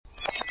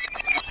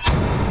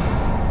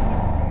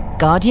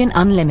Guardian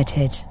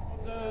Unlimited.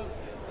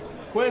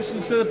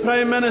 Questions to the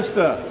Prime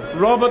Minister.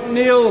 Robert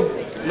Neal.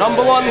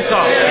 Number one,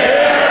 sir.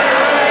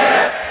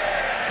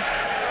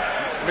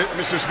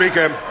 Mr.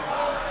 Speaker,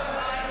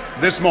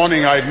 this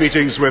morning I had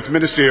meetings with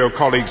ministerial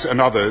colleagues and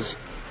others.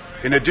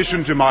 In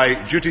addition to my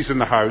duties in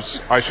the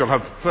House, I shall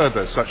have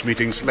further such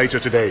meetings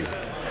later today.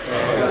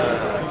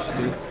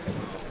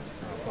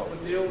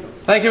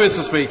 Thank you,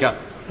 Mr. Speaker.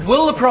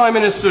 Will the Prime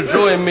Minister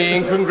join me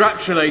in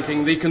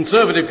congratulating the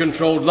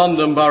Conservative-controlled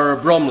London Borough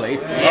of Bromley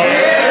on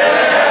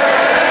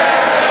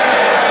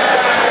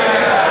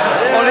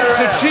its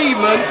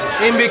achievement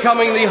in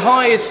becoming the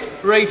highest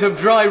rate of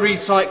dry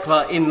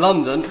recycler in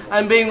London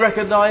and being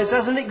recognised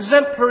as an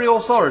exemplary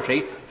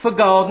authority for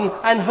garden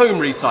and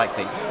home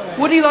recycling?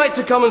 Would he like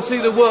to come and see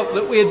the work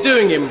that we are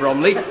doing in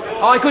Bromley?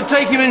 I could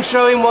take him and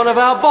show him one of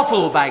our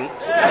bottle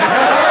banks.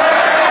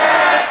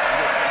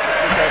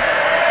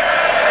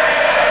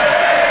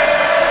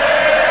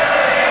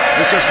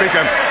 Mr.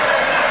 Speaker.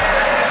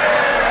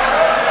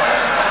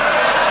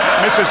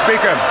 Mr.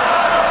 Speaker.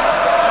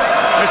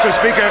 Mr.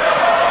 Speaker,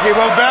 he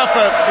will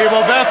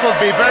therefore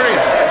be very...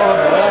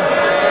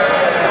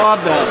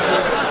 Order.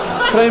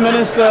 Prime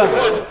Minister.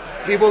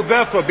 He will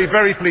therefore be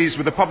very pleased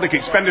with the public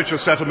expenditure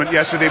settlement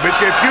yesterday, which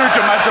gave huge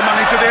amounts of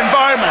money to the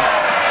environment.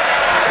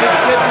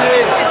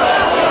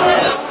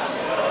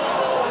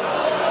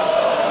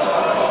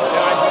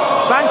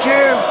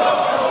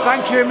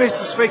 Thank you,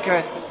 Mr.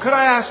 Speaker. Could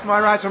I ask my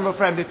right honourable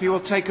friend if he will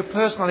take a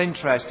personal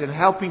interest in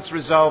helping to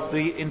resolve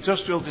the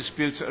industrial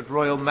dispute at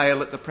Royal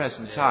Mail at the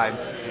present time?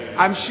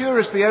 I'm sure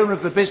as the owner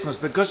of the business,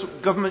 the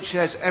government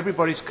shares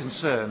everybody's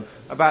concern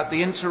about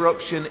the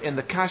interruption in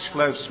the cash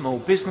flow of small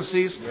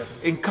businesses,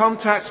 in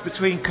contacts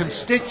between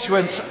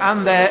constituents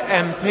and their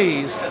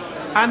MPs,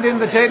 and in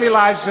the daily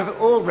lives of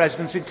all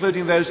residents,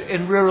 including those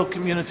in rural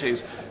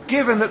communities,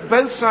 given that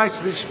both sides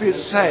of the dispute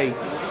say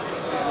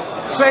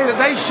that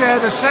they share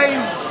the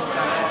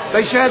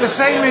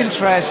same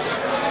interest.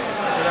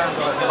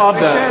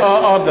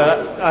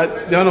 Order.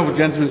 The honourable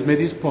gentleman's made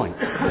his point.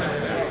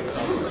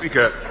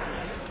 Speaker,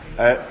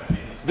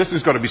 this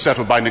has got to be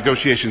settled by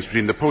negotiations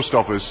between the Post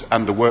Office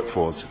and the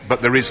workforce,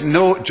 but there is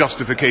no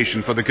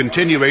justification for the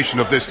continuation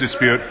of this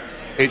dispute.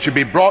 It should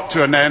be brought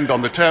to an end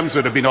on the terms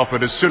that have been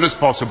offered as soon as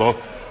possible,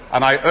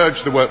 and I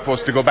urge the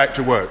workforce to go back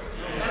to work.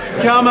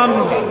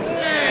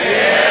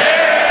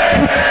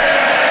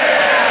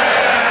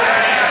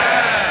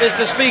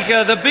 Mr.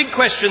 Speaker, the big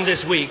question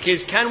this week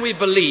is, can we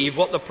believe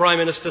what the Prime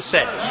Minister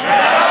says?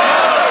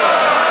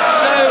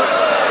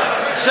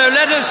 So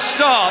let us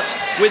start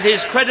with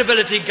his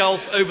credibility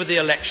gulf over the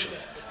election.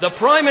 The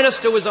Prime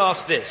Minister was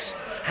asked this: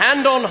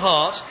 hand on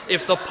heart,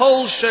 if the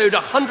polls showed a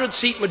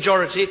 100-seat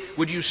majority,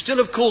 would you still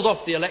have called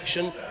off the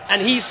election?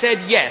 And he said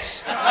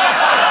yes.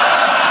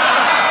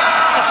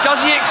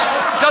 Does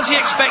he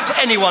expect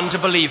anyone to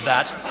believe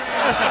that?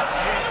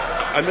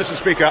 And, Mr.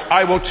 Speaker,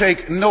 I will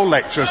take no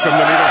lectures from the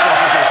Leader of the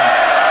Opposition.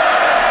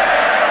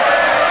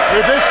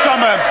 This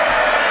summer,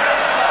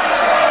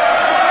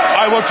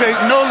 I will take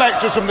no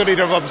lectures from the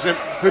Leader of the Opposition,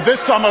 who this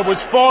summer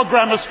was for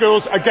grammar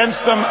schools,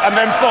 against them, and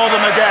then for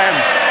them again.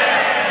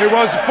 Who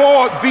was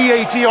for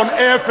VAT on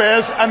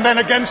airfares, and then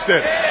against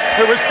it.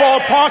 Who was for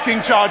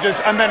parking charges,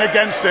 and then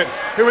against it.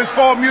 Who was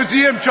for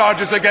museum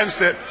charges, against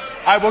it.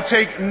 I will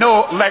take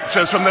no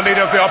lectures from the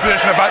Leader of the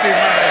Opposition about these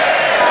matters.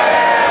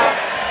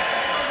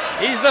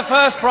 He's the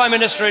first Prime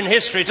Minister in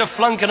history to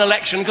flunk an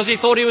election because he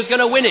thought he was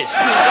going to win it.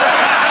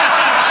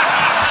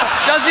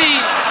 Does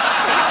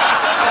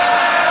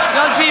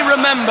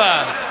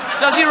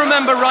he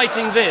remember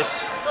writing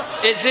this?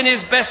 It's in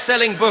his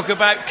best-selling book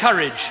about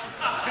courage.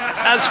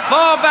 As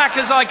far back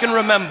as I can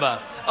remember,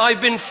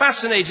 I've been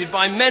fascinated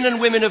by men and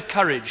women of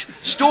courage,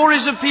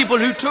 stories of people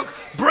who took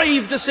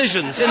brave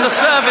decisions in the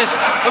service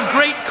of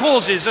great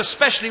causes,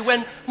 especially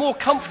when more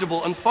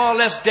comfortable and far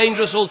less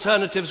dangerous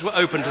alternatives were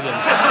open to them.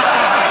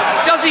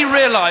 Does he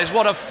realise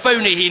what a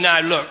phony he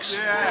now looks?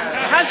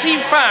 Has he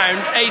found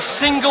a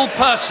single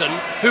person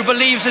who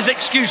believes his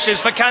excuses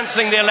for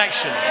cancelling the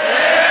election?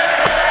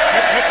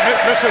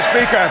 Mr.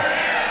 Speaker,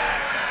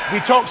 he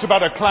talks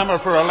about a clamour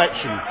for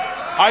election.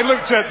 I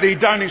looked at the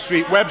Downing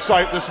Street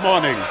website this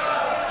morning.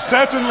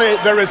 Certainly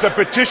there is a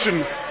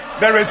petition.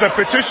 There is a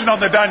petition on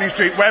the Downing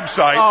Street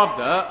website.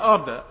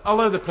 Order.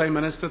 Allow the Prime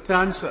Minister to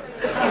answer.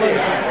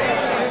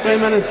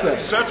 Prime Minister.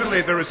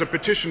 Certainly there is a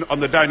petition on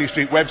the Downing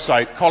Street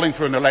website calling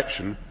for an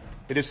election.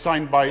 It is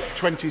signed by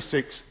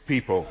 26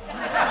 people.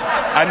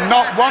 And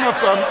not one of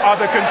them are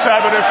the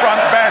Conservative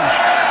front bench.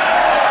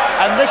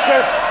 And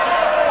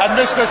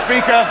Mr.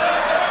 Speaker,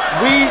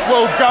 we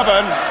will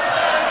govern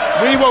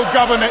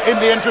in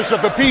the interests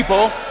of the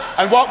people,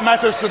 and what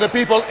matters to the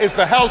people is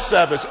the health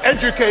service,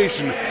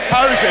 education,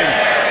 housing,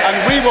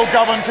 and we will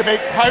govern to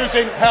make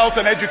housing, health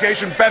and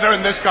education better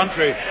in this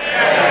country.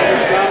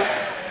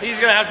 He's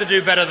going to have to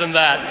do better than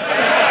that.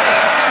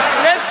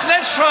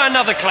 Let's try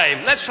another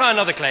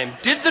claim.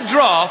 Did the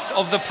draft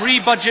of the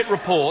pre-budget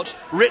report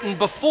written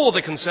before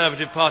the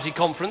Conservative Party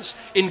conference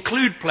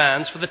include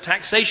plans for the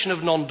taxation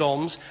of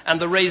non-doms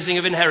and the raising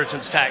of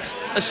inheritance tax?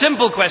 A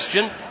simple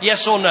question,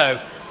 yes or no?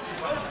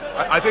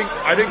 I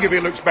think if he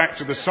looks back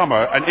to the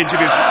summer and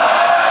interviews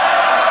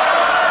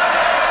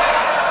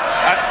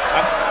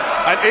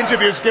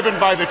given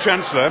by the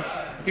Chancellor,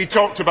 he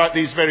talked about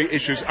these very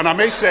issues. And I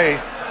may say,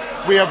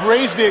 we have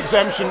raised the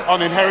exemption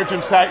on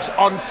inheritance tax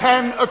on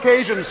 10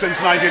 occasions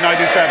since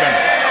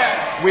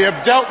 1997. We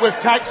have dealt with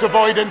tax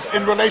avoidance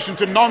in relation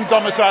to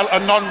non-domicile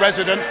and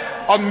non-resident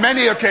on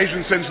many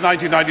occasions since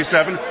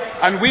 1997,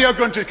 and we are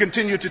going to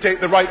continue to take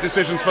the right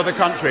decisions for the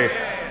country.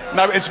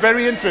 Now, it's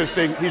very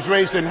interesting he's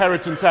raised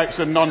inheritance tax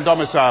and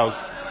non-domiciles,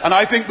 and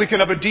I think we can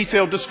have a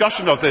detailed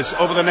discussion of this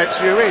over the next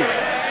few weeks.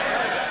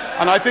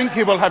 And I think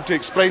he will have to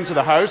explain to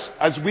the House,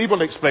 as we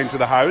will explain to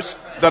the House,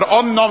 that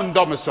on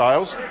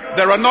non-domiciles,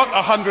 there are not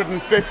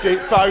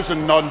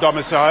 150,000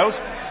 non-domiciles,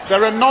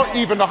 there are not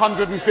even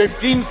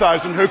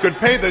 115,000 who could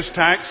pay this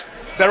tax,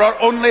 there are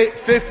only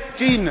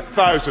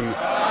 15,000.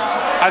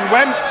 And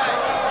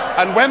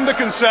when the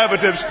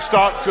Conservatives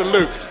start to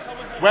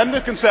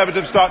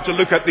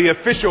look at the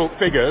official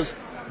figures,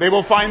 they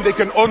will find they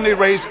can only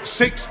raise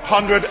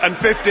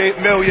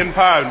 £650 million,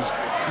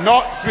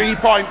 not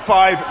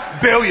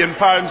 £3.5 billion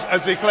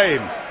as they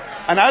claim.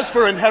 And as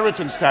for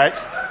inheritance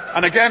tax,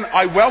 and again,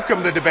 I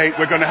welcome the debate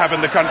we're going to have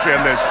in the country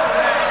on this.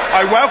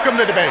 I welcome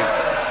the debate.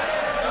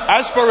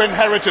 As for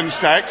inheritance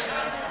tax,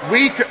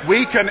 we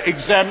can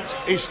exempt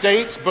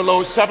estates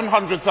below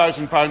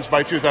 £700,000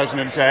 by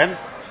 2010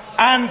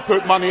 and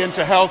put money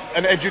into health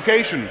and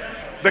education.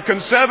 The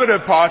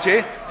Conservative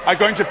Party are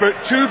going to put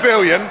 £2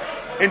 billion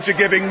into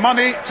giving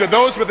money to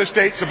those with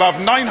estates above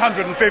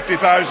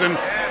 £950,000,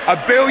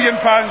 £1 billion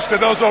to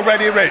those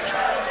already rich.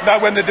 Now,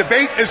 when the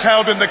debate is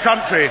held in the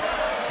country,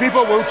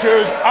 people will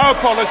choose our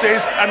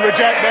policies and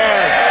reject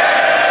theirs.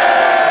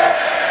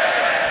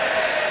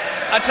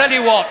 I tell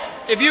you what,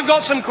 if you've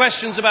got some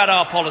questions about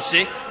our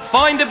policy,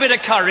 find a bit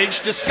of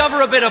courage,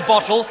 discover a bit of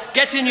bottle,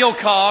 get in your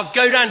car,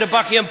 go down to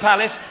Buckingham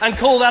Palace and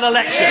call that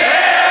election.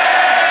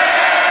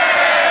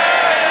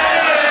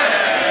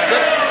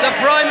 The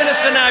Prime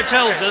Minister now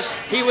tells us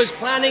he was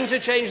planning to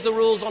change the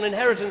rules on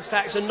inheritance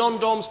tax and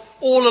non-doms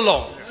all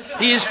along.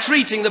 He is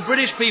treating the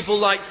British people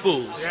like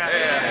fools.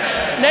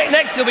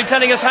 Next he'll be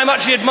telling us how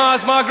much he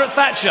admires Margaret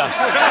Thatcher.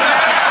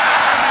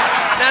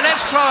 Now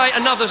let's try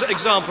another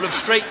example of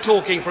straight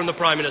talking from the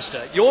Prime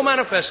Minister. Your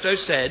manifesto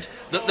said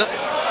that the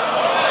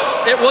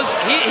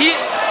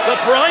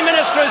Prime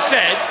Minister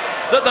said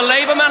that the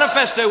Labour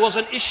manifesto was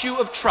an issue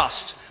of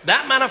trust.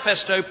 That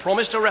manifesto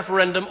promised a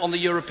referendum on the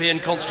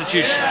European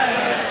Constitution.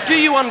 Do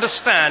you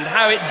understand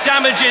how it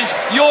damages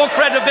your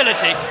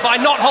credibility by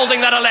not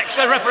holding that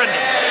referendum?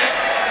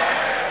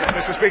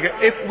 Mr. Speaker,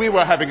 if we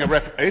were having a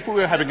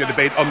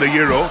debate on the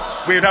euro,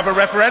 we would have a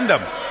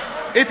referendum.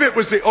 If it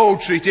was the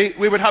old treaty,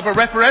 we would have a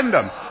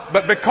referendum.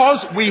 But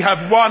because we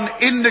have won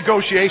in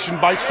negotiation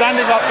by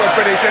standing up for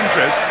British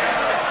interests,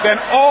 then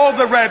all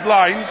the red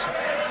lines,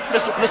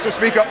 Mr.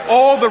 Speaker,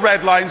 all the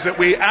red lines that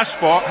we asked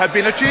for have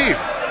been achieved.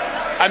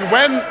 And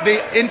when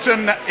the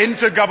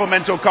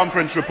Intergovernmental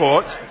Conference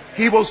reports,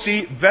 he will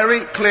see very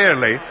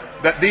clearly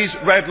that these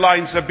red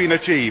lines have been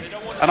achieved.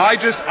 And I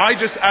just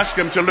ask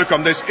him to look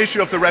on this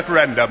issue of the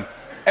referendum.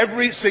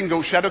 Every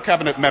single Shadow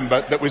Cabinet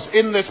member that was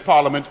in this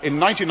Parliament in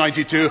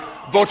 1992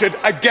 voted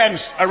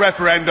against a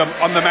referendum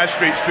on the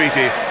Maastricht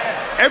Treaty.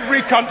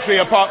 Every country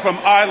apart from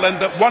Ireland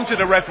that wanted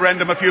a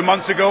referendum a few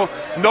months ago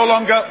no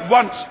longer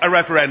wants a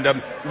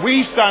referendum.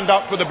 We stand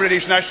up for the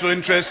British national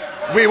interest.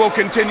 We will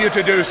continue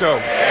to do so.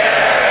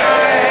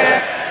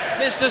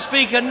 Mr.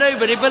 Speaker,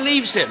 nobody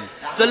believes him.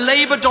 The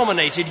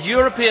Labour-dominated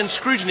European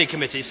Scrutiny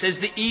Committee says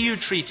the EU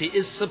treaty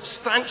is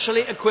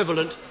substantially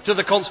equivalent to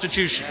the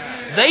Constitution.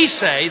 They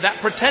say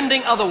that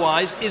pretending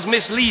otherwise is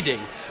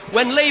misleading.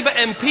 When Labour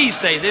MPs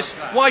say this,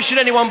 why should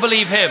anyone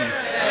believe him?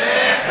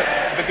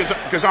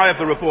 Because I have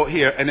the report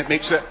here, and it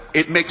makes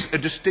a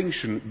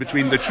distinction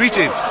between the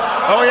treaty.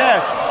 Oh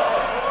yes.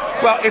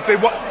 Well, if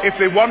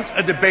they want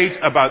a debate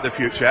about the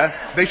future,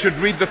 they should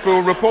read the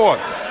full report,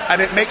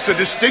 and it makes a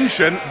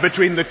distinction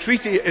between the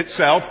treaty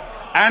itself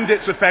and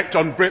its effect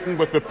on Britain,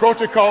 with the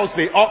protocols,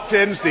 the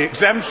opt-ins, the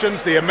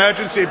exemptions, the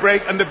emergency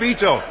brake, and the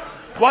veto.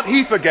 What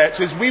he forgets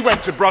is we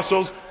went to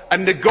Brussels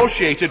and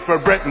negotiated for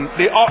Britain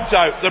the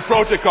opt-out, the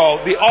protocol,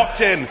 the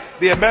opt-in,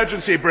 the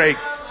emergency brake.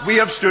 We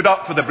have stood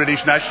up for the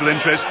British national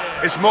interest.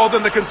 It's more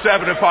than the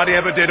Conservative Party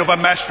ever did over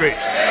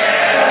Maastricht.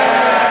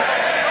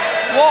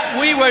 What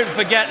we won't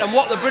forget, and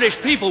what the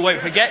British people won't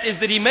forget, is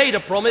that he made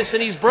a promise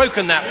and he's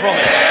broken that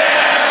promise.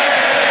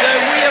 So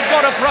we have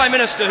got a Prime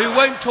Minister who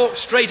won't talk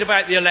straight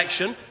about the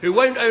election, who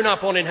won't own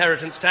up on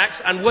inheritance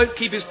tax, and won't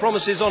keep his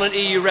promises on an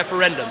EU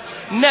referendum.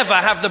 Never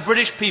have the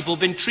British people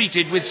been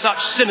treated with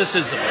such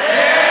cynicism.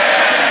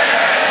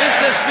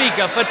 Mr.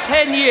 Speaker, for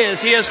 10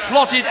 years he has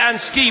plotted and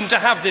schemed to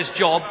have this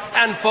job,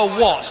 and for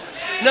what?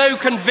 No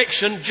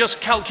conviction, just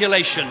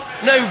calculation.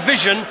 No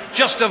vision,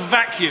 just a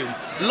vacuum.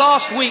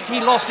 Last week he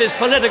lost his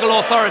political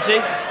authority.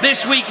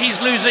 This week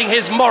he's losing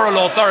his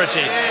moral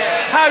authority.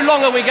 How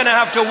long are we going to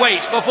have to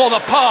wait before the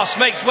past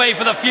makes way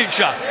for the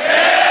future?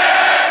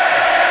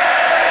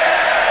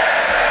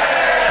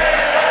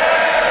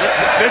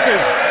 This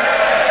is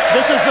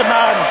the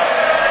man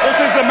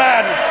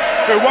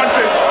who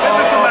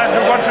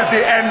wanted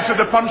the end to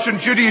the Punch and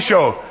Judy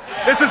show.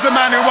 This is the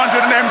man who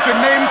wanted an end to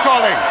name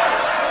calling.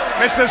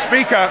 Mr.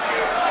 Speaker,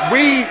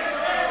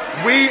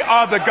 we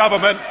are the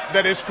government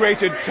that has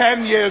created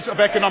 10 years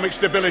of economic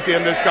stability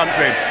in this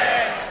country.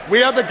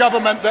 We are the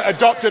government that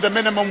adopted a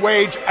minimum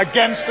wage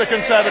against the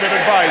Conservative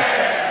advice.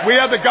 We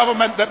are the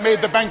government that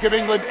made the Bank of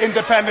England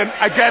independent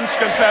against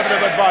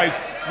Conservative advice.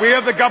 We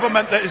are the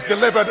government that has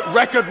delivered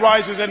record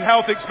rises in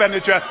health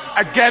expenditure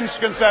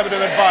against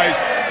Conservative advice.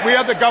 We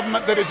are the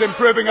government that is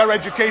improving our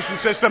education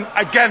system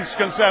against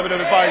Conservative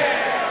advice.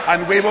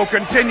 And we will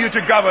continue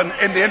to govern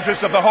in the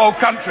interests of the whole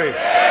country.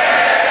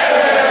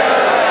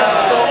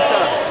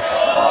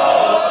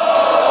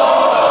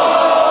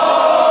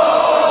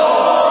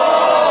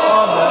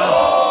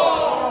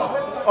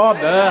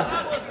 Order.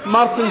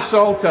 Martin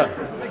Salter.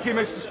 Thank you,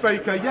 Mr.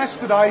 Speaker.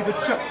 Yesterday,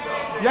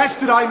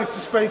 Mr.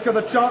 Speaker,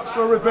 the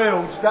Chancellor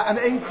revealed that an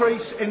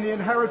increase in the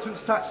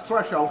inheritance tax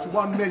threshold to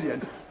 £1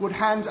 million would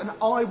hand an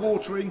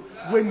eye-watering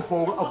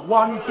windfall of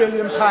 £1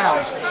 billion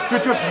to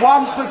just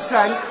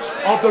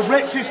 1% of the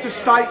richest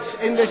estates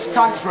in this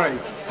country.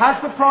 Has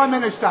the Prime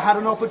Minister had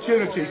an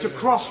opportunity to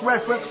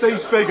cross-reference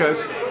these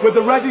figures with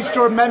the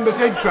Register of Members'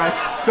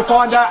 Interests to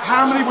find out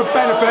how many would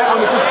benefit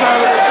on the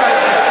Conservative?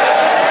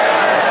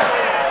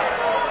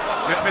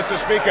 Mr.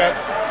 Speaker,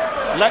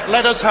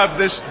 let us have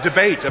this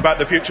debate about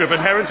the future of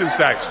inheritance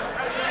tax.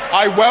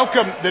 I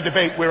welcome the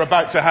debate we're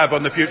about to have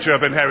on the future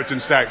of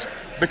inheritance tax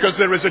because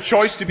there is a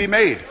choice to be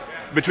made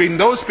between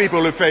those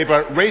people who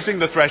favour raising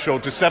the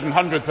threshold to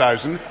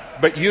 700,000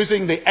 but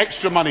using the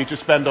extra money to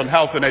spend on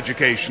health and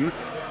education,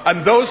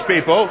 and those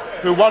people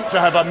who want to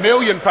have a £1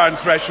 million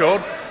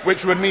threshold,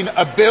 which would mean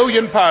 £1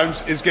 billion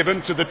is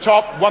given to the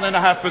top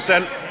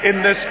 1.5%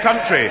 in this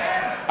country.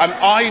 And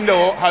I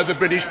know how the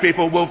British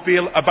people will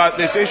feel about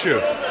this issue.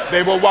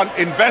 They will want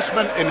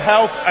investment in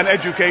health and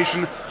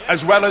education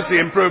as well as the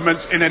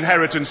improvements in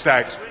inheritance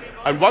tax.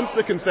 And once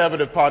the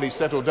Conservative Party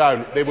settle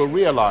down, they will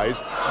realise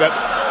that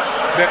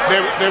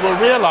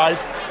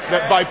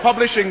by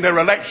publishing their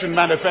election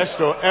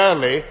manifesto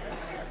early,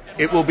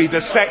 it will be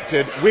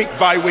dissected week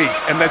by week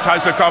in this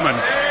House of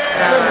Commons.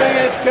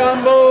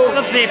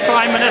 The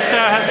Prime Minister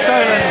has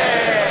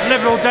stolen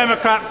Liberal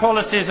Democrat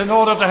policies in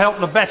order to help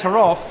the better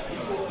off.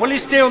 Will he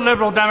steal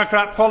Liberal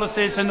Democrat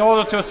policies in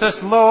order to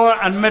assist lower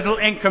and middle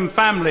income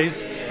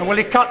families? And will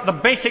he cut the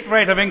basic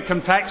rate of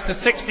income tax to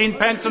 16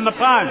 pence on the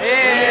pound?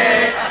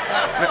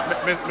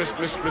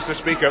 Mr.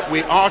 Speaker,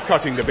 we are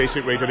cutting the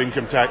basic rate of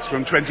income tax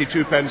from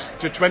 22 pence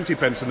to 20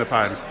 pence on the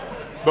pound.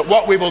 But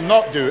what we will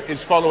not do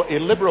is follow a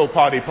Liberal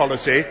Party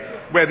policy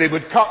where they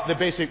would cut the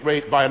basic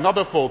rate by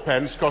another 4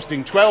 pence,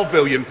 costing £12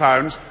 billion,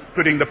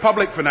 putting the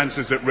public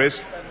finances at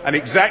risk, and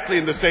exactly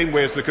in the same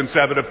way as the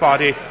Conservative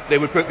Party, they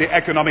would put the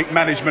economic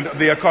management of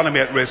the economy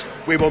at risk.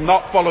 We will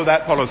not follow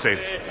that policy.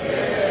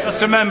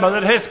 Just remember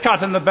that his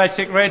cut in the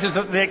basic rate is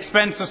at the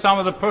expense of some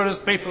of the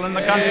poorest people in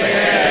the country.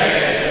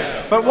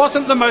 But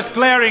wasn't the most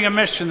glaring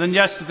omission in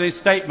yesterday's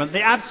statement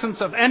the absence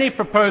of any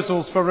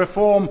proposals for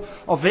reform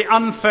of the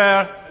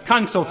unfair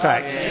council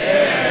tax?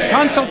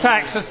 Council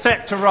tax is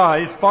set to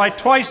rise by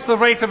twice the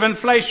rate of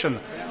inflation.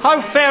 How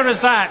fair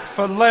is that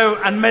for low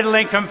and middle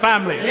income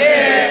families?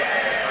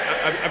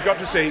 I've got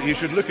to say, you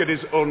should look at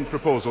his own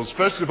proposals.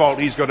 First of all,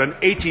 he's got an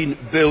 18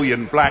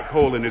 billion black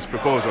hole in his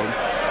proposal.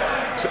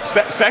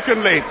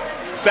 Secondly,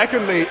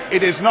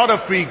 it is not a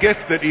free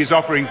gift that he's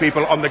offering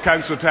people on the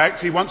council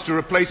tax. He wants to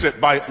replace it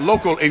by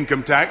local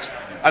income tax,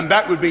 and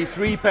that would be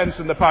 3 pence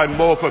on the pound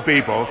more for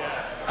people.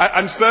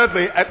 And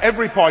thirdly, at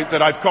every point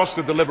that I've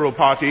costed the Liberal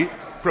Party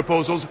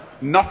proposals,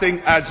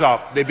 nothing adds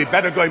up. They'd be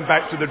better going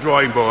back to the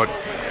drawing board.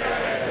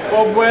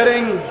 Bob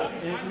Waring.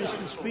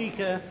 Mr.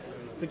 Speaker,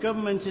 the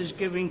government is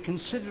giving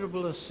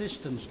considerable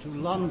assistance to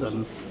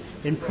London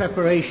in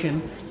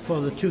preparation for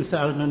the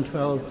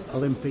 2012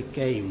 Olympic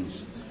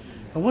Games.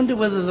 I wonder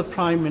whether the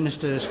Prime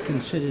Minister has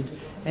considered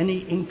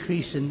any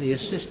increase in the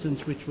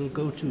assistance which will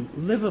go to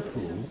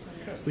Liverpool,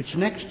 which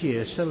next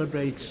year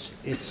celebrates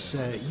its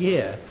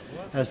year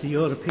as the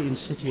European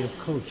City of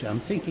Culture.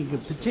 I'm thinking in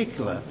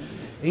particular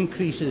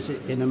increases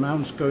in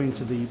amounts going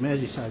to the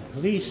Merseyside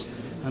Police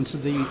and to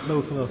the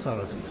local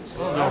authorities.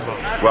 Well,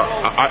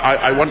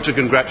 I want to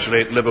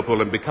congratulate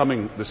Liverpool in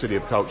becoming the City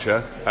of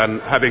Culture,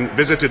 and having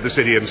visited the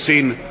city and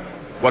seen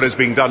what is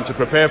being done to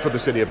prepare for the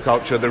City of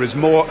Culture, there is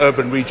more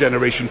urban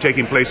regeneration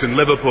taking place in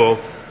Liverpool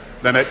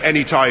than at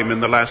any time in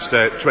the last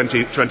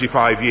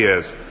 25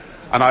 years.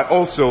 And I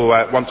also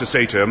want to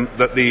say to him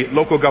that the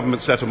local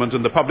government settlement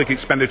and the public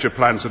expenditure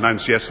plans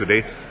announced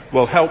yesterday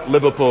will help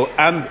Liverpool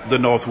and the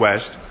North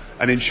West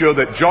and ensure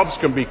that jobs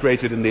can be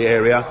created in the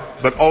area,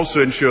 but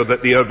also ensure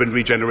that the urban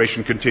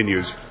regeneration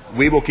continues.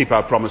 We will keep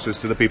our promises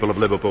to the people of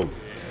Liverpool.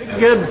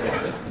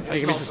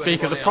 Thank you, Mr.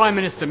 Speaker. The Prime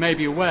Minister may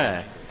be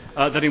aware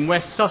that in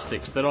West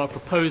Sussex there are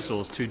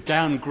proposals to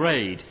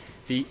downgrade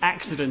the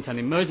accident and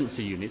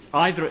emergency units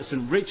either at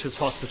St Richard's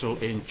Hospital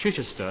in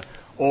Chichester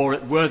or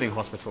at Worthing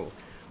Hospital.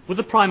 Would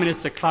the Prime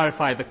Minister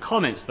clarify the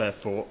comments,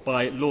 therefore,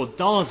 by Lord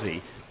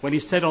Darcy when he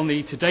said on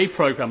the Today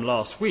programme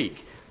last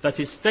week that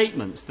his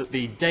statements that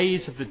the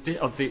days of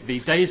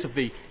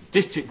the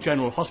District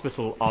General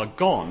Hospital are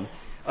gone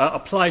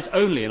applies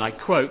only, and I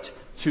quote,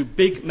 to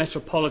big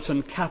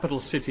metropolitan capital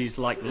cities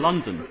like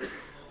London?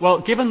 Well,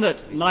 given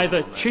that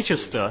neither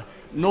Chichester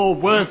nor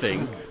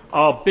Worthing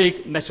are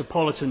big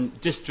metropolitan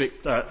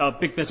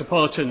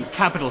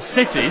capital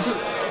cities,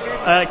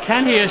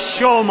 can he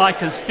assure my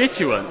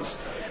constituents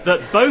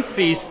that both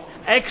these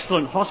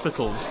excellent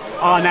hospitals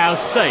are now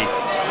safe?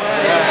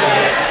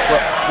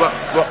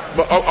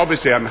 Well,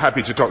 obviously I'm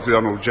happy to talk to the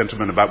honourable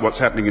gentleman about what's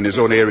happening in his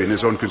own area, in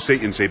his own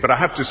constituency, but I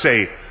have to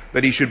say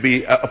that he should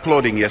be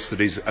applauding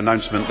yesterday's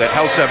announcement that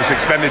health service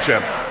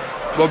expenditure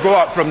will go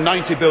up from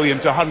 90 billion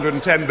to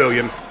 110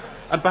 billion.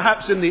 And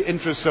perhaps in the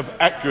interests of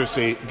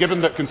accuracy,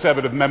 given that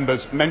Conservative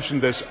members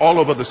mentioned this all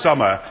over the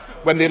summer,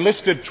 when they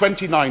listed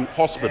 29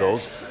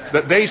 hospitals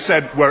that they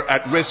said were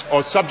at risk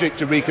or subject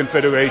to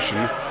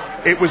reconfiguration,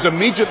 it was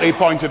immediately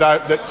pointed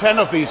out that 10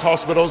 of these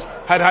hospitals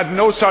had had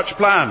no such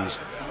plans.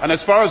 And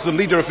as far as the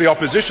Leader of the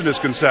Opposition is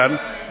concerned,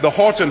 the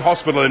Horton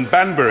Hospital in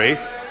Banbury,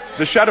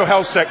 the Shadow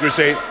Health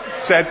Secretary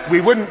said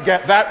we wouldn't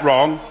get that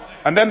wrong,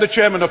 and then the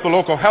Chairman of the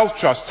local health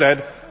trust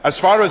said, as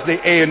far as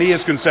the A&E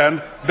is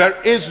concerned, there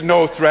is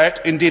no threat.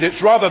 Indeed,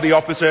 it's rather the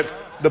opposite.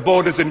 The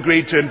board has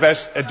agreed to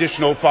invest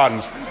additional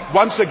funds.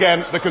 Once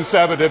again, the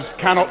Conservatives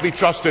cannot be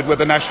trusted with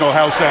the National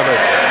Health Service.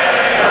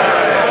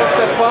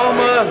 Mr.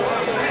 Palmer.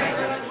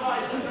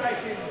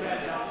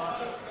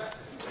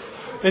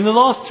 In the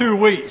last 2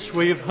 weeks,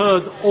 we have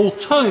heard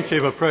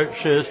alternative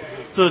approaches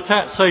to the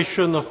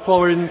taxation of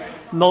foreign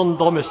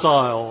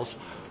non-domiciles.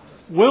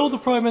 Will the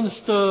Prime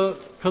Minister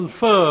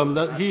confirm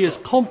that he is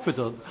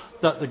confident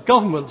that the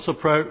government's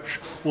approach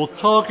will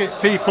target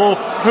people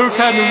who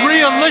can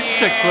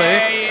realistically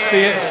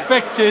be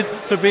expected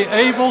to be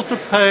able to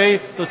pay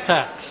the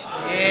tax?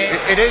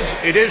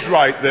 It is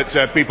right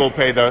that people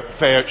pay their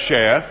fair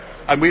share,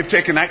 and we've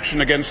taken action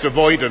against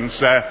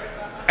avoidance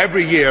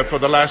every year for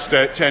the last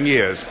 10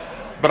 years.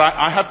 But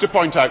I have to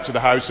point out to the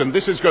House, and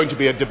this is going to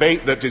be a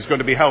debate that is going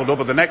to be held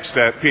over the next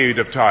period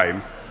of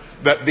time,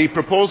 that the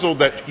proposal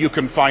that you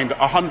can find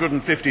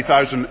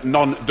 150,000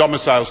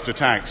 non-domiciles to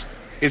tax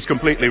is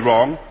completely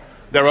wrong.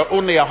 There are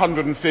only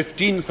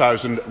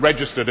 115,000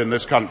 registered in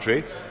this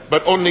country,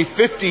 but only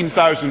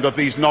 15,000 of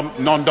these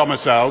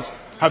non-domiciles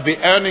have the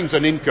earnings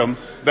and income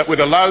that would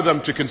allow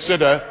them to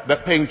consider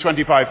that paying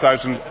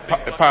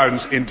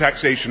 £25,000 in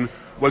taxation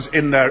was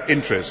in their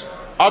interest.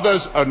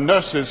 Others are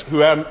nurses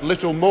who earn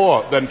little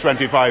more than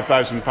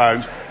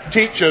 £25,000,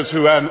 teachers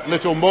who earn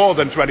little more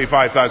than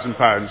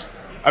 £25,000.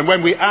 And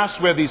when we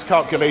asked where these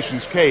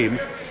calculations came,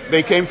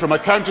 they came from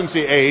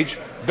Accountancy Age,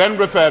 then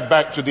referred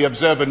back to the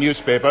Observer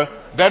newspaper,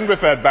 then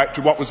referred back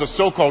to what was a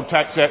so-called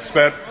tax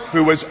expert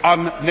who was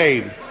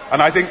unnamed.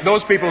 And I think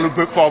those people who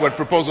put forward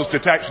proposals to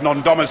tax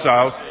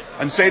non-domicile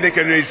and say they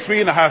can raise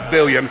 £3.5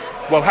 billion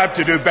will have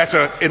to do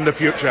better in the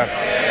future.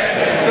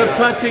 Sir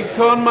Patrick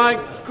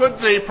Cornmike. Could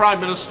the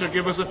Prime Minister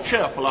give us a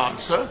cheerful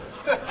answer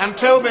and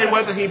tell me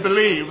whether he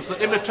believes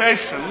that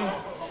imitation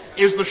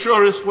is the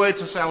surest way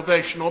to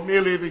salvation or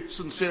merely the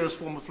sincerest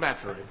form of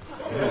flattery?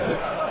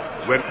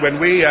 When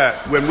we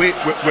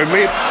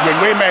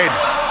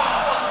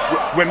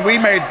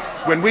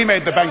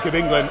made the Bank of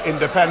England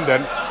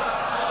independent,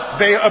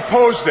 they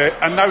opposed it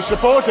and now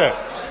support it.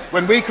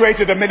 When we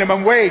created a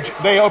minimum wage,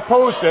 they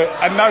opposed it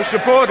and now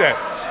support it.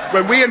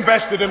 When we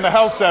invested in the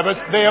health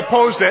service, they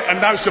opposed it and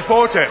now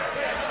support it.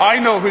 I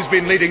know who's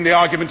been leading the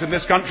argument in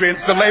this country.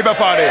 It's the Labour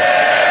Party.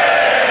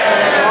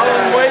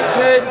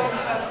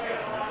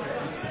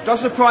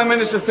 Does the Prime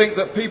Minister think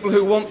that people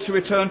who want to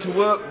return to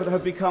work but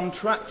have become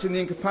trapped in the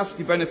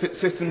incapacity benefit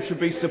system should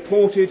be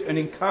supported and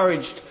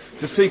encouraged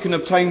to seek and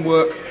obtain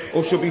work,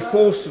 or should be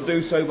forced to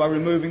do so by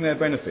removing their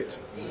benefit?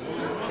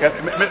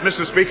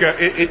 Mr. Speaker,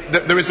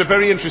 there is a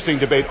very interesting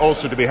debate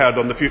also to be had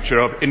on the future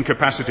of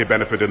incapacity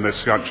benefit in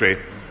this country,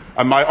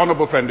 and my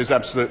honourable friend is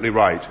absolutely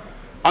right.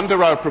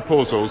 Under our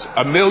proposals,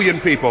 1 million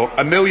people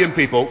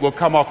will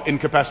come off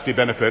incapacity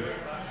benefit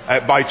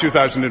by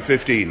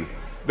 2015.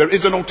 There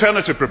is an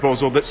alternative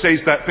proposal that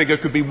says that figure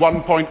could be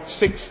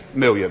 1.6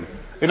 million.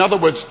 In other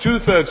words,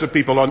 2/3 of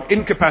people on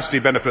incapacity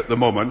benefit at the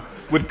moment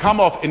would come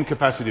off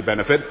incapacity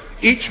benefit.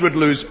 Each would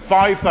lose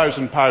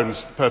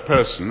 £5,000 per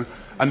person,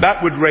 and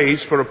that would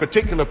raise, for a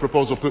particular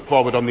proposal put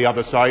forward on the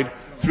other side,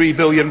 £3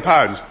 billion.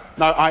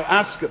 Now, I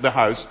ask the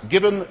House,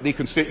 given the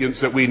constituents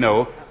that we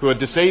know who are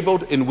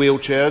disabled in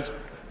wheelchairs,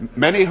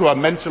 many who are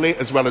mentally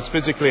as well as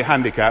physically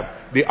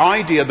handicapped, the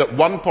idea that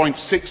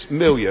 1.6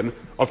 million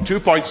of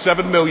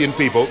 2.7 million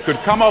people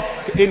could come off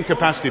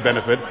incapacity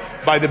benefit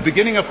by the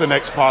beginning of the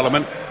next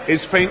Parliament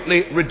is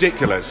faintly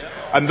ridiculous.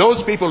 And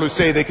those people who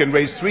say they can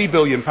raise £3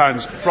 billion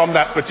from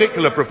that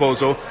particular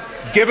proposal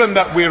given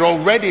that we're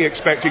already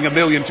expecting 1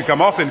 million to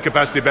come off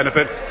incapacity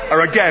benefit,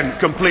 are again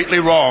completely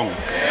wrong.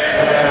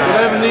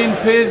 Good evening,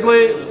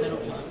 Paisley.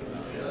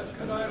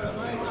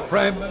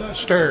 Prime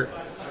Minister,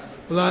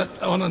 that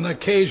on an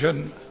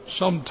occasion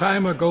some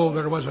time ago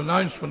there was an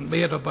announcement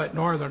made about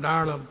Northern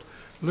Ireland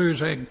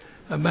losing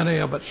many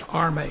of its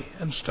army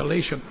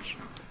installations,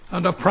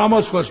 and a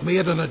promise was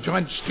made in a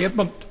joint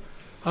statement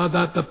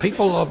that the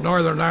people of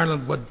Northern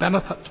Ireland would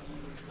benefit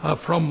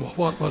from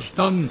what was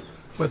done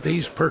with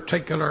these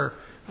particular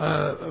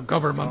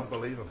government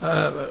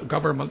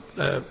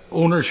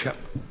ownership.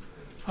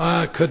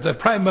 Could the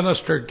Prime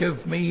Minister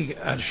give me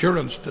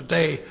assurance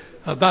today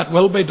that that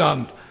will be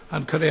done,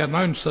 and could he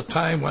announce the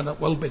time when it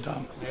will be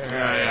done?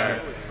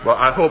 Well,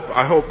 I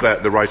hope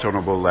that the Right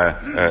Honourable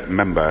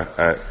Member,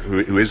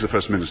 who is the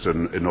First Minister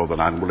in Northern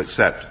Ireland, will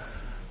accept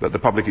that the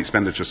public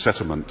expenditure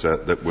settlement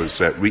that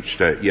was reached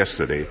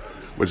yesterday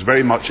was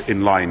very much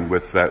in line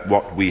with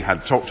what we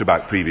had talked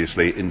about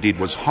previously, indeed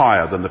was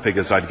higher than the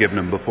figures I'd given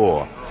him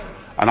before.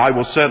 And I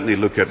will certainly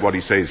look at what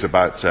he says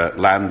about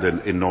land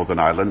in Northern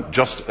Ireland,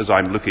 just as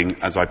I'm looking,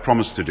 as I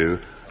promised to do,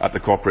 at the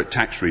corporate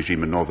tax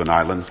regime in Northern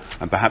Ireland,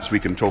 and perhaps we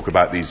can talk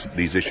about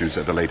these issues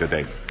at a later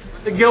date.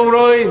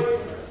 Gilroy.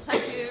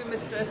 Thank you,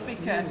 Mr.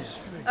 Speaker.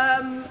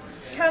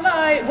 Can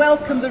I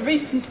welcome the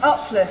recent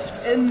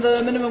uplift in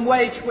the minimum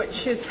wage,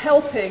 which is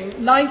helping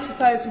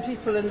 90,000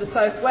 people in the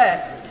South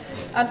West?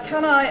 And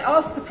can I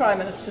ask the Prime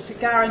Minister to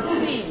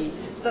guarantee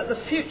that the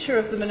future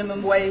of the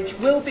minimum wage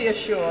will be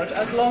assured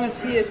as long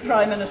as he is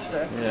Prime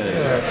Minister?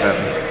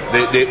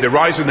 The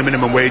rise in the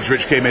minimum wage,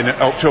 which came in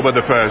October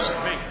the 1st,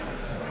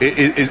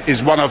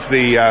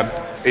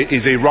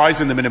 is a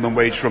rise in the minimum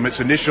wage from its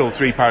initial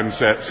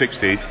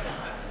 £3.60,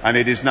 and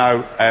it is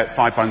now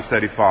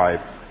 £5.35.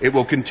 It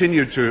will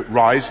continue to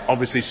rise,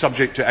 obviously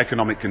subject to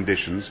economic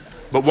conditions.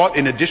 But what,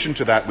 in addition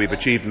to that, we've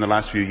achieved in the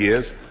last few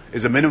years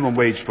is a minimum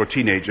wage for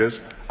teenagers,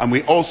 and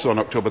we also, on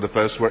October the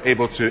 1st, were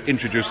able to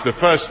introduce the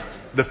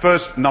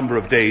first number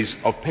of days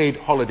of paid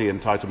holiday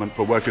entitlement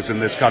for workers in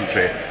this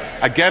country.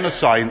 Again, a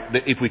sign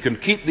that if we can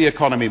keep the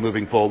economy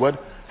moving forward,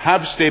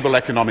 have stable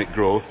economic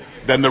growth,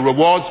 then the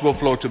rewards will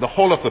flow to the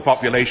whole of the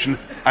population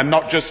and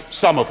not just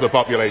some of the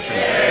population.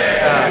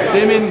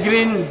 Damien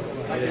Green.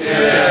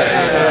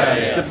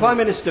 The Prime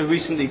Minister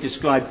recently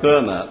described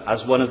Burma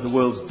as one of the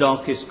world's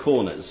darkest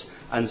corners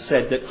and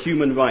said that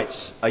human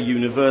rights are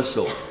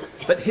universal.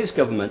 But his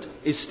government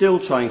is still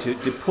trying to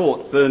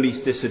deport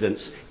Burmese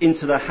dissidents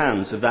into the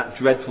hands of that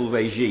dreadful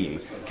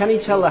regime. Can he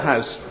tell the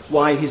House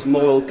why his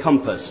moral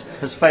compass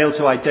has failed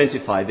to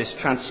identify this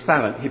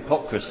transparent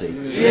hypocrisy?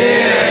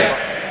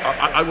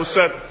 I will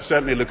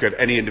certainly look at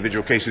any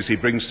individual cases he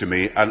brings to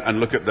me and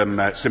look at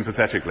them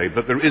sympathetically,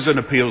 but there is an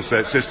appeals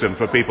system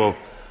for people.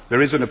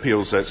 There is an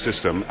appeals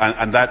system,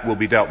 and that will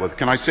be dealt with.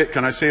 Can I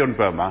say on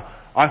Burma,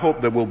 I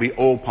hope there will be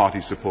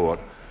all-party support.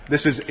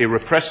 This is a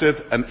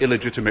repressive and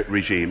illegitimate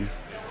regime.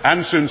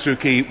 Aung San Suu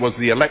Kyi was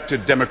the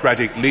elected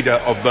democratic leader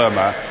of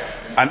Burma,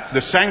 and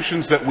the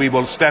sanctions that we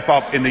will step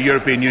up in the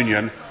European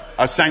Union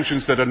are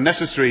sanctions that are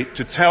necessary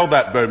to tell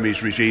that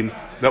Burmese regime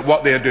that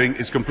what they are doing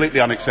is completely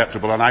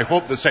unacceptable. And I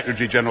hope the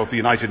Secretary-General of the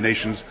United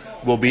Nations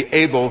will be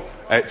able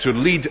to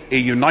lead a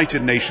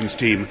United Nations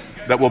team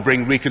that will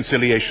bring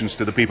reconciliations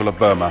to the people of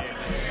Burma.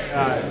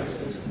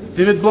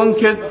 David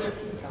Blunkett.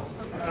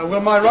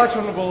 Will my right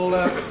honourable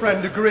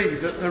friend agree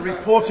that the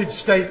reported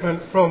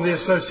statement from the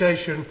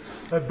Association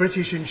of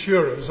British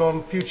Insurers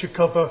on future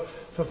cover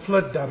for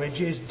flood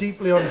damage is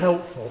deeply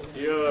unhelpful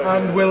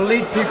and will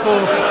lead people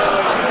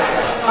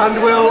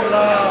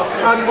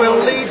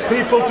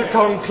to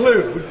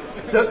conclude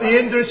that the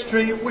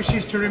industry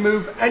wishes to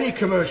remove any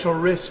commercial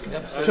risk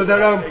to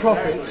their own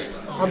profits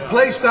and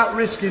place that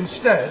risk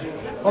instead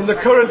on the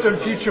current and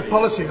future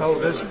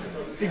policyholders,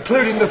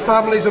 including the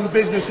families and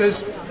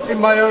businesses in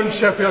my own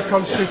Sheffield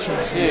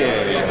constituency.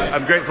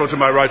 I'm grateful to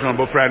my right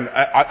honourable friend.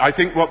 I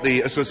think what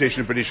the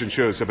Association of British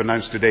Insurers have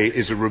announced today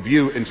is a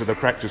review into the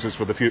practices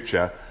for the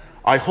future.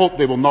 I hope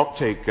they will not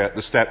take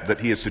the step that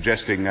he is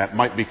suggesting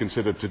might be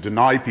considered to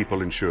deny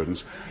people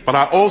insurance. But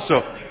I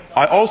also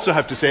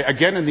have to say,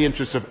 again in the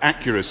interest of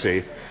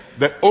accuracy,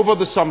 that over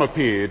the summer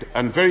period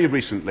and very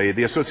recently,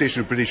 the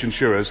Association of British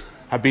Insurers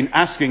have been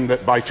asking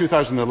that by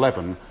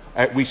 2011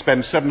 we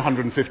spend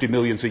 £750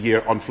 million a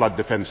year on flood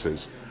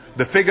defences.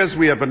 The figures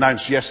we have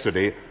announced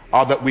yesterday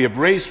are that we have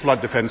raised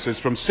flood defences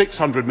from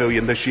 £600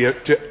 million this year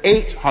to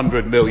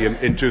 £800 million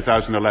in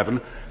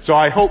 2011. So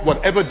I hope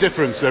whatever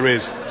difference there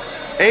is,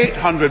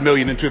 £800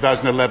 million in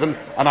 2011,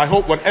 and I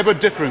hope whatever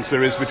difference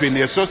there is between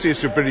the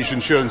Association of British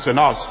Insurance and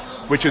us,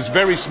 which is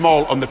very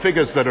small on the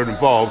figures that are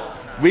involved,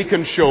 we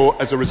can show,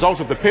 as a result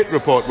of the Pitt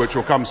report, which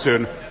will come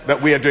soon,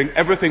 that we are doing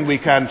everything we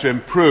can to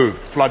improve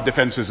flood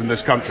defences in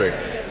this country.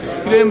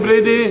 Graham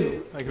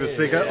Brady. Thank you, Mr.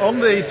 Speaker. On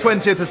the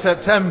 20th of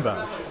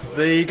September,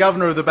 the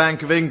Governor of the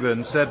Bank of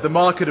England said the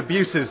Market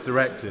Abuses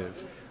Directive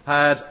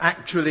had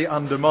actually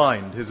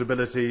undermined his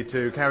ability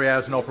to carry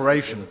out an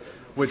operation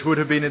which would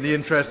have been in the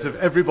interests of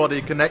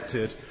everybody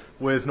connected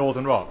with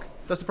Northern Rock.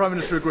 Does the Prime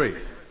Minister agree?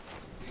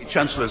 The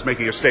Chancellor is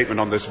making a statement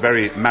on this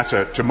very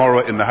matter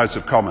tomorrow in the House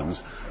of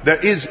Commons. There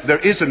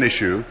is an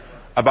issue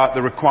about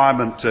the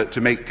requirement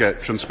to make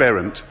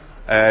transparent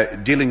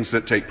dealings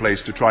that take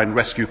place to try and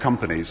rescue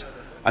companies.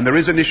 And there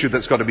is an issue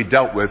that's got to be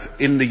dealt with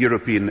in the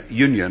European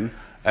Union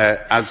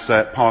as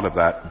part of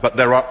that. But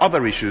there are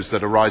other issues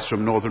that arise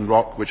from Northern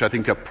Rock which I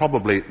think are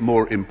probably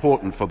more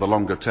important for the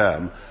longer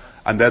term.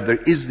 And there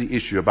is the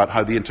issue about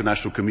how the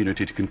international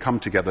community can come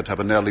together to have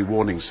an early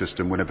warning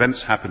system when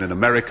events happen in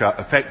America,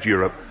 affect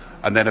Europe,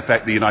 and then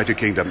affect the United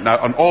Kingdom. Now,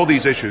 on all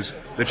these issues,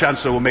 the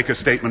Chancellor will make a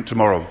statement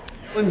tomorrow.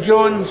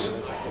 Jones.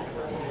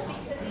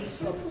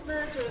 The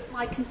murder of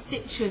my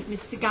constituent,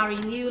 Mr. Gary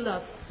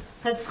Newlove,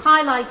 has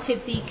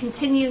highlighted the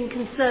continuing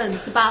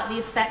concerns about the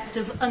effect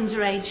of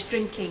underage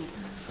drinking.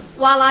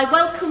 While I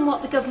welcome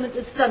what the government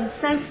has done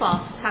so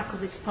far to tackle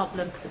this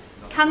problem,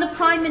 can the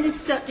Prime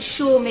Minister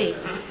assure me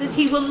that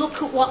he will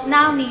look at what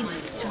now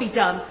needs to be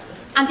done,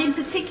 and in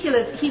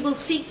particular that he will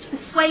seek to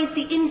persuade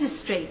the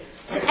industry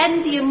to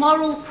end the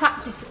immoral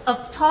practice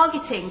of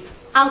targeting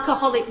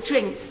alcoholic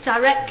drinks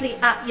directly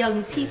at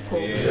young people,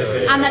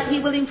 and that he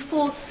will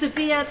enforce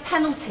severe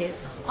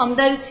penalties on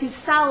those who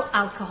sell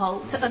alcohol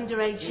to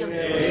underage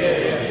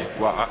youngsters?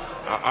 Well,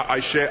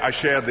 I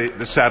share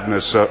the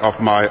sadness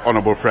of my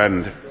honourable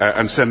friend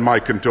and send my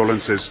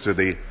condolences to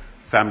the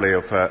family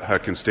of her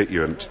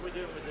constituent.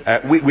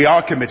 We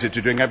are committed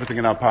to doing everything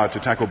in our power to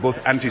tackle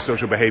both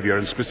antisocial behaviour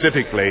and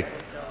specifically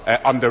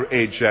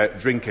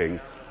underage drinking.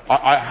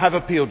 I have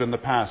appealed in the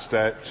past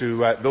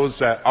to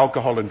those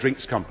alcohol and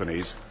drinks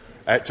companies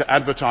to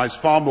advertise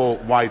far more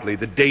widely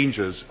the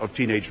dangers of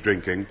teenage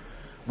drinking.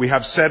 We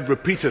have said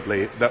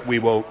repeatedly that we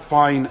will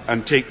fine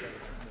and take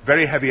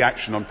very heavy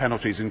action on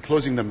penalties in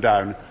closing them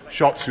down,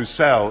 shops who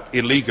sell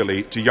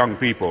illegally to young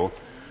people.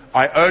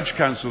 I urge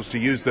councils to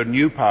use their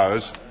new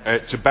powers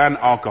to ban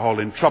alcohol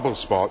in trouble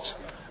spots.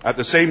 At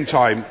the same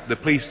time, the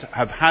police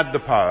have had the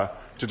power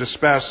to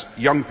disperse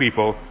young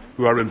people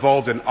who are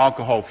involved in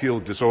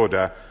alcohol-fuelled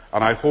disorder,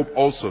 and I hope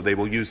also they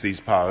will use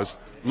these powers.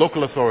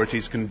 Local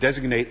authorities can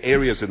designate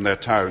areas in their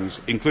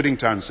towns, including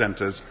town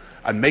centres,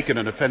 and make it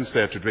an offence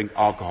there to drink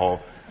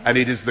alcohol. And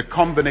it is the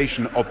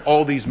combination of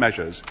all these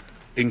measures,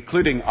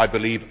 including, I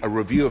believe, a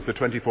review of the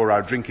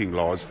 24-hour drinking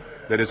laws,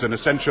 that is an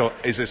essential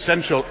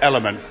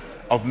element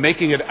of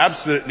making it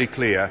absolutely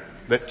clear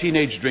that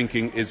teenage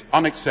drinking is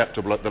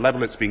unacceptable at the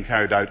level it's being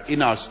carried out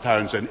in our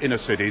towns and inner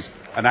cities,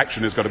 and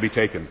action has got to be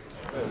taken.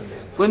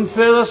 Gwen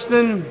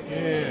Featherstone.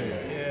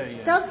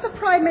 Does the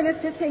Prime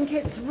Minister think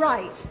it's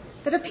right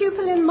that a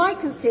pupil in my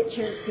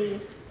constituency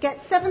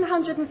gets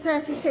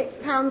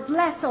 £736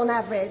 less on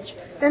average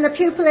than a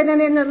pupil in an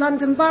inner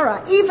London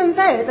borough, even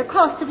though the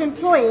cost of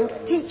employing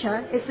a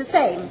teacher is the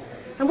same?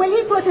 And will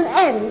he put an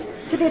end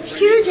to this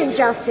huge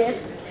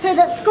injustice so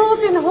that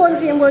schools in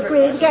Hornsey and Wood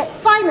Green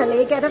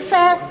finally get a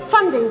fair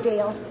funding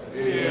deal?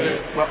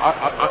 Well,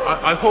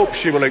 I hope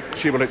she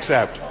will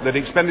accept that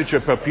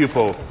expenditure per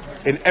pupil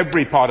in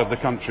every part of the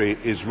country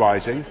is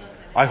rising.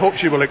 I hope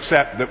she will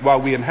accept that while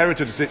we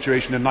inherited a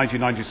situation in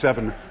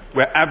 1997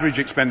 where average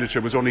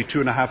expenditure was only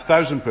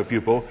 £2,500 per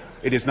pupil,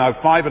 it is now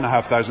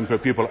 £5,500 per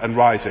pupil and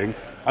rising.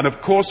 And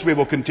of course we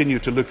will continue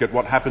to look at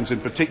what happens in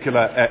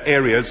particular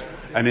areas,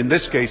 and in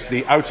this case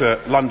the outer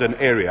London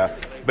area.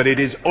 But it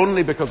is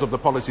only because of the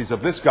policies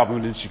of this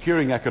government in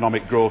securing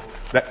economic growth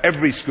that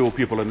every school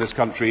pupil in this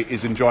country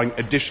is enjoying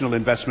additional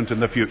investment in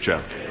the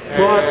future.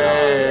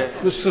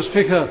 Mr.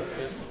 Speaker,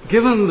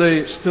 given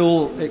the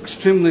still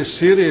extremely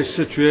serious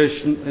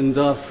situation in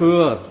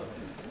Darfur,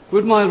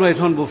 would my right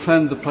honourable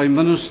friend, the Prime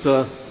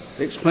Minister,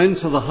 explain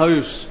to the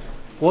House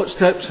what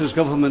steps his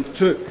government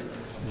took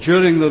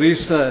during the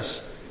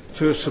recess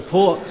to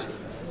support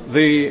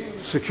the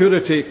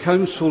Security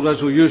Council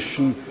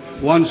Resolution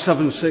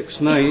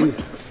 1769,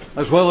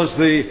 as well as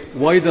the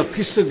wider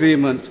peace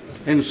agreement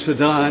in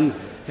Sudan,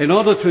 in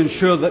order to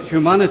ensure that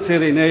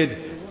humanitarian aid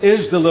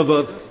is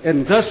delivered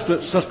in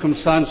desperate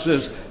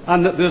circumstances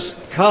and that this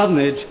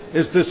carnage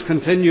is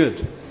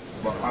discontinued?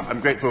 Well, I'm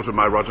grateful to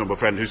my right honourable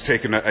friend who's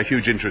taken a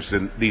huge interest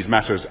in these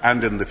matters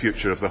and in the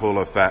future of the whole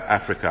of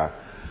Africa.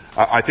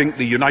 I think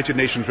the United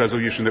Nations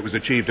resolution that was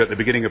achieved at the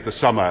beginning of the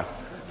summer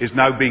is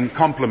now being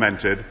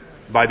complemented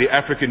by the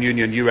African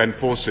Union UN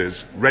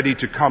forces ready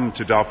to come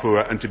to Darfur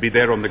and to be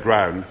there on the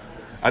ground.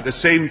 At the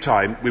same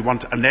time, we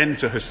want an end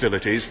to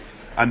hostilities,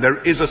 and there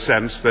is a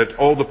sense that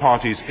all the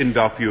parties in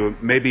Darfur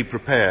may be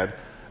prepared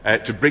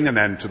to bring an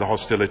end to the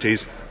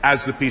hostilities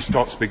as the peace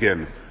talks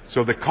begin.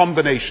 So the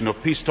combination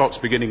of peace talks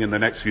beginning in the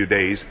next few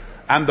days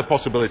and the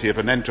possibility of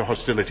an end to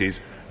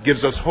hostilities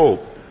gives us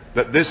hope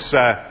that this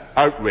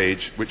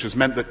outrage, which has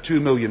meant that 2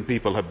 million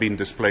people have been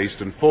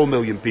displaced and 4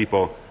 million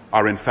people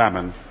are in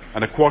famine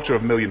and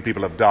 250,000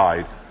 people have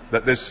died,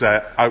 that this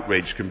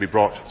outrage can be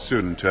brought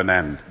soon to an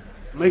end.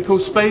 Michael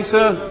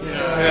Spacer.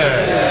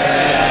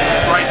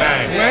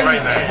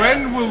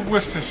 When will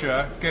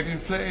Worcestershire get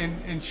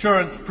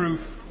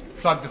insurance-proof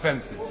flood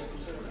defences?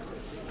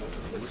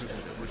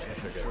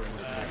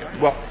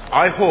 Well,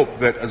 I hope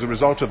that as a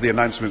result of the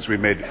announcements we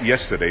made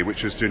yesterday,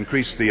 which is to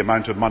increase the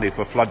amount of money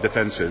for flood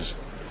defences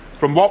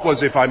from what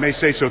was, if I may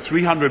say so,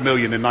 300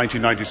 million in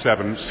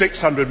 1997,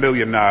 600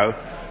 million now,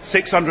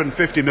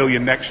 650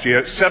 million next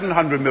year,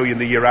 700 million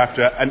the year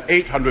after, and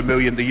 800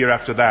 million the year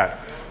after that.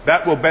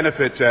 That will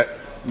benefit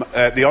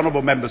the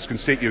honourable member's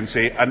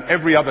constituency and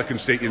every other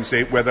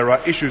constituency where there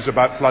are issues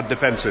about flood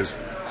defences.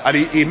 And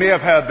he may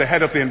have heard the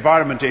head of the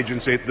Environment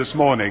Agency this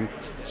morning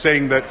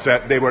saying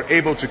that they were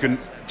able to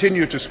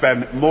continue to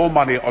spend more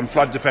money on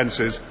flood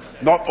defences,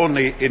 not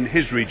only in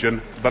his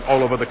region, but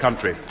all over the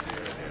country.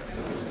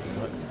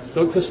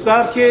 Dr.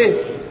 Starkey.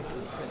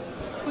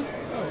 Would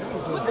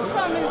the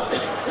Prime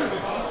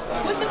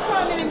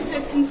Minister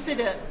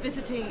consider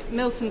visiting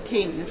Milton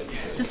Keynes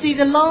to see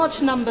the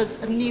large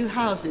numbers of new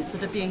houses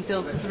that are being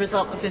built as a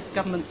result of this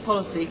government's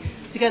policy,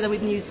 together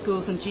with new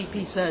schools and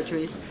GP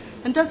surgeries?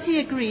 And does he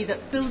agree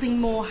that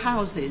building more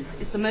houses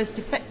is the most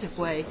effective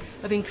way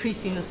of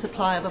increasing the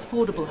supply of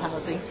affordable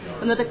housing,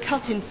 and that a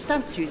cut in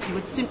stamp duty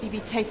would simply be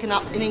taken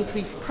up in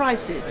increased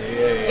prices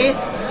if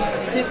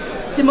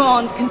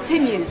demand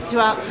continues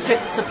to outstrip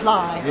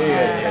supply?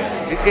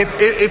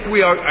 If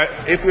we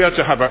are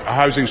to have a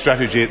housing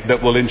strategy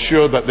that will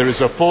ensure that there is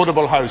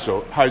affordable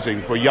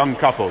housing for young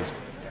couples,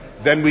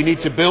 then we need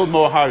to build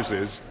more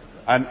houses,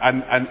 and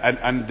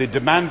the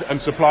demand and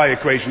supply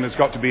equation has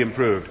got to be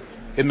improved.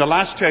 In the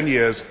last 10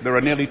 years, there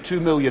are nearly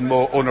 2 million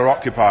more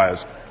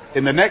owner-occupiers.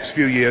 In the next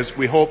few years,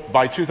 we hope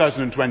by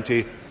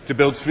 2020 to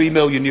build 3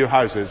 million new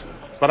houses.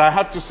 But I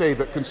have to say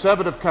that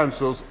Conservative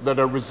councils that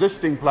are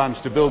resisting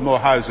plans to build more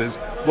houses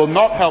will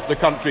not help the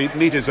country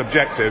meet its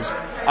objectives,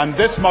 and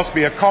this must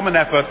be a common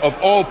effort of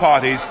all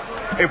parties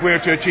if we are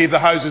to achieve the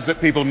houses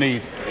that people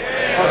need.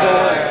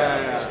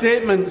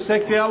 Statement,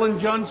 Secretary Alan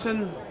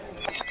Johnson.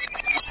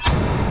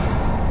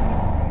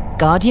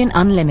 Guardian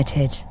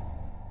Unlimited.